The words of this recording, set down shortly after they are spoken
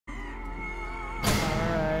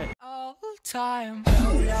time.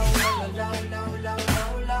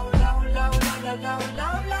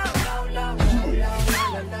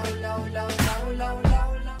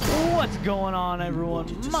 What's going on, everyone?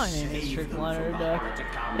 My name is Leonard.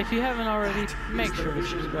 If you haven't already, make sure to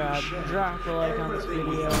subscribe, drop a like on this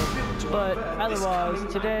video. But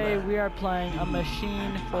otherwise, today we are playing a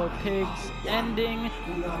Machine for Pigs ending,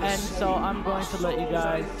 and so I'm going to let you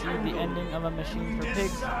guys see the ending of a Machine for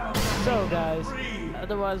Pigs. So guys,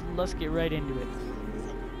 otherwise let's get right into it.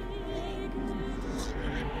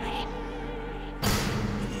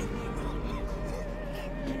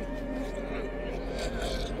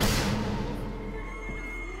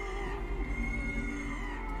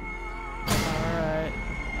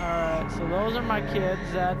 So those are my kids.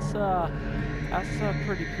 That's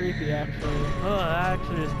pretty creepy, actually. Oh, that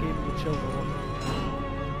actually just gave me chills.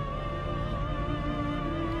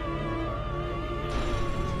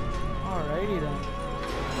 Alrighty then.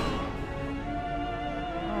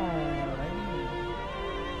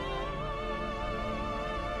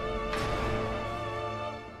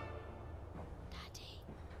 Daddy.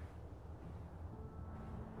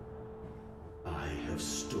 I have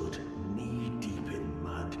stood knee-deep in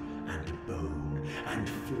mud and bone, and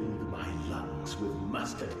filled my lungs with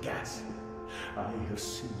mustard gas. I have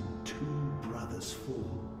seen 2 brothers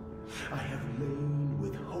fall. I have lain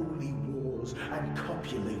with holy wars and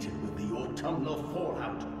copulated with the autumnal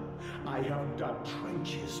fallout. I have dug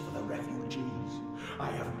trenches for the refugees.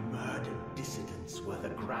 I have murdered dissidents where the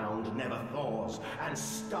ground never thaws, and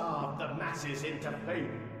starved the masses into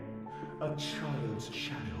pain. A child's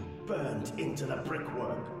shadow burnt into the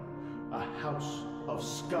brickwork. A house of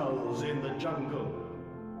skulls in the jungle.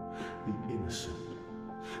 The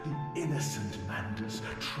innocent Manders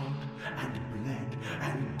trod and bled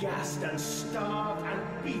and gassed and starved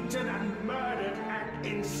and beaten and murdered and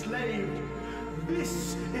enslaved.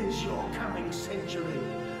 This is your coming century.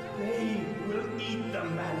 They will eat the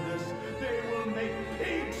Manders. They will make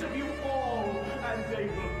pigs of you all, and they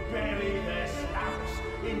will bury their snouts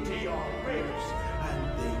into your ribs,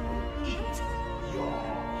 and they will eat your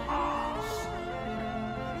hearts.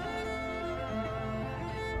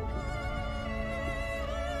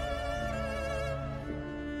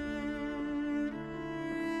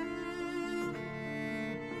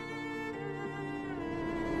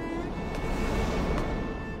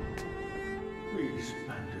 Please,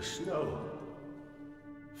 Manders, no.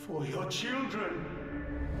 For your children.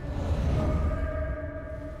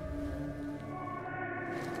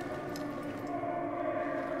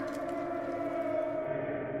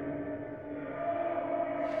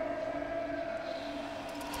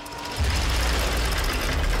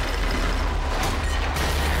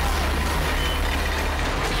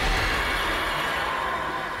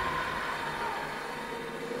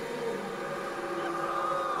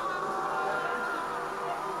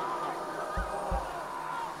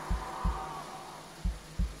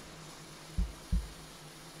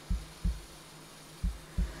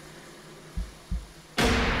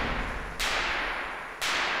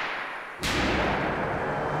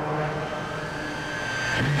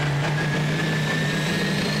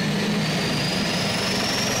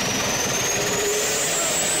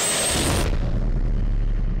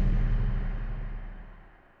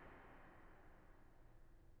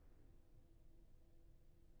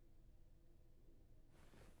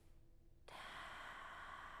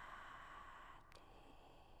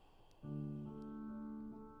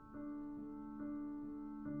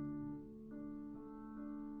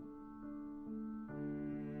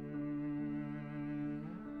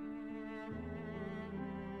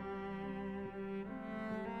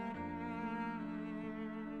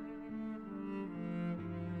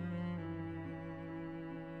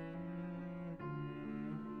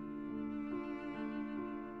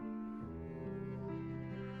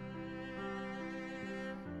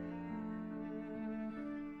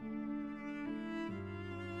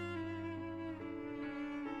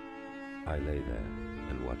 I lay there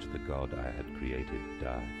and watched the god I had created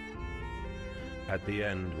die. At the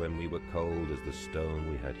end, when we were cold as the stone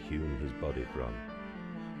we had hewn his body from,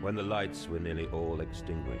 when the lights were nearly all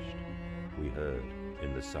extinguished, we heard,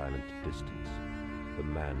 in the silent distance, the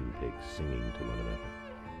man-pigs singing to one another.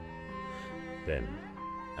 Then,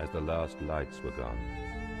 as the last lights were gone,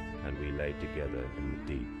 and we lay together in the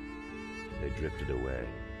deep, they drifted away,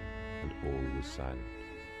 and all was silent.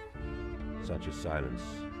 Such a silence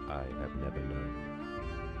I have never known.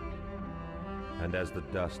 And as the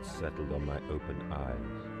dust settled on my open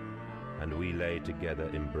eyes, and we lay together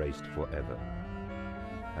embraced forever,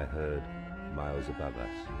 I heard, miles above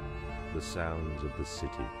us, the sounds of the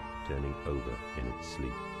city turning over in its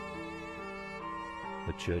sleep.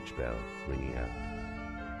 a church bell ringing out.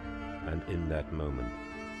 And in that moment,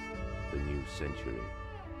 the new century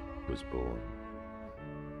was born.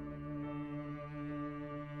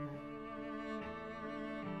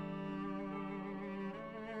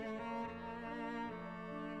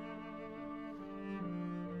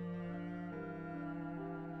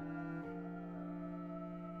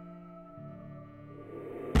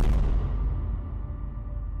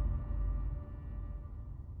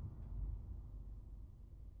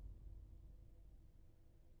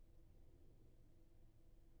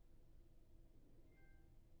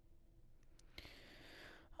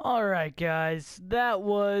 Alright guys, that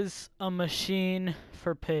was A Machine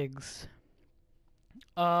for Pigs.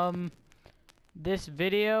 This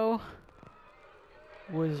video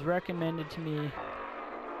was recommended to me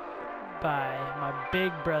by my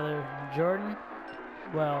big brother Jordan.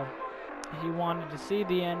 Well, he wanted to see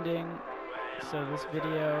the ending, so this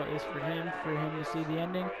video is for him to see the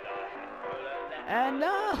ending. And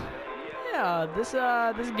yeah,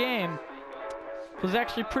 this game was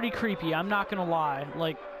actually pretty creepy, I'm not gonna lie.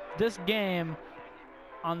 Like, this game,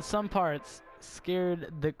 on some parts,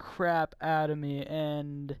 scared the crap out of me,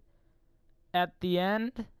 and at the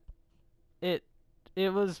end, it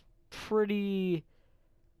was pretty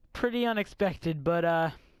unexpected,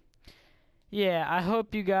 but yeah, I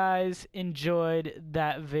hope you guys enjoyed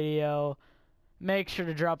that video. Make sure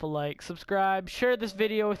to drop a like, subscribe, share this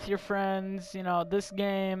video with your friends. You know, this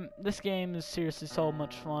game is seriously so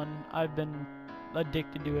much fun. I've been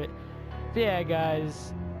addicted to it. But yeah,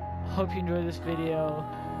 guys, hope you enjoyed this video,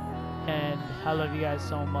 and I love you guys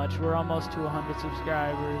so much. We're almost to 100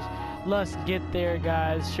 subscribers. Let's get there,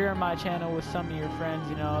 guys. Share my channel with some of your friends.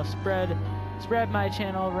 You know, spread my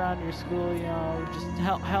channel around your school. You know, just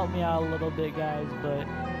help me out a little bit, guys. But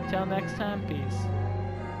till next time, peace.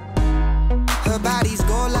 Her body's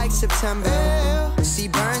gold like September. She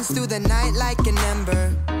burns through the night like an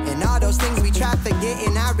ember. And all those things we try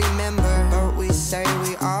forgetting, I remember. But we say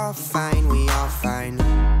we all fine, we all fine.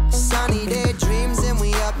 Sunny day dreams and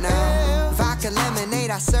we up now. Vodka lemonade,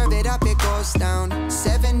 I serve it up, it goes down.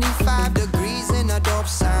 75 degrees in a dope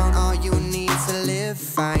sound. All you need to live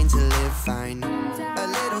fine, A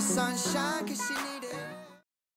little sunshine.